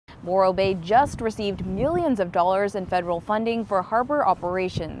Morro Bay just received millions of dollars in federal funding for harbor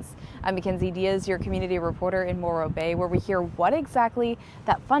operations. I'm Mackenzie Diaz, your community reporter in Morro Bay, where we hear what exactly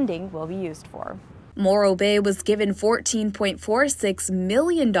that funding will be used for. Morro Bay was given $14.46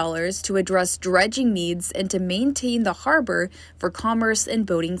 million to address dredging needs and to maintain the harbor for commerce and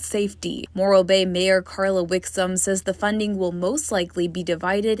boating safety. Morro Bay Mayor Carla Wixom says the funding will most likely be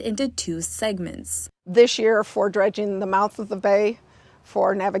divided into two segments. This year for dredging the mouth of the bay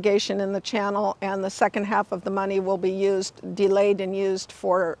for navigation in the channel, and the second half of the money will be delayed and used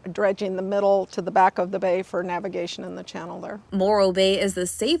for dredging the middle to the back of the bay for navigation in the channel there. Morro Bay is the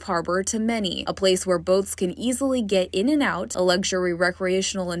safe harbor to many, a place where boats can easily get in and out, a luxury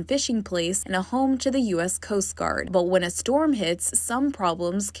recreational and fishing place, and a home to the U.S. Coast Guard. But when a storm hits, some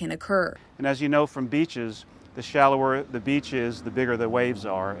problems can occur. And as you know from beaches, the shallower the beach is, the bigger the waves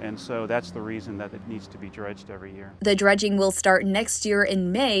are, and so that's the reason that it needs to be dredged every year. The dredging will start next year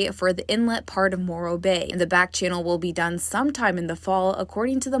in May for the inlet part of Morro Bay, and the back channel will be done sometime in the fall,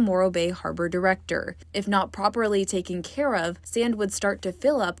 according to the Morro Bay Harbor Director. If not properly taken care of, sand would start to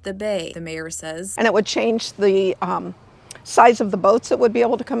fill up the bay, the mayor says. And it would change the size of the boats that would be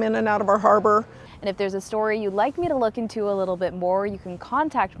able to come in and out of our harbor. And if there's a story you'd like me to look into a little bit more, you can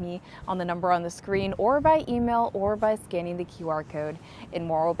contact me on the number on the screen, or by email, or by scanning the QR code. In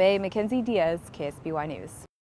Morro Bay, Mackenzie Diaz, KSBY News.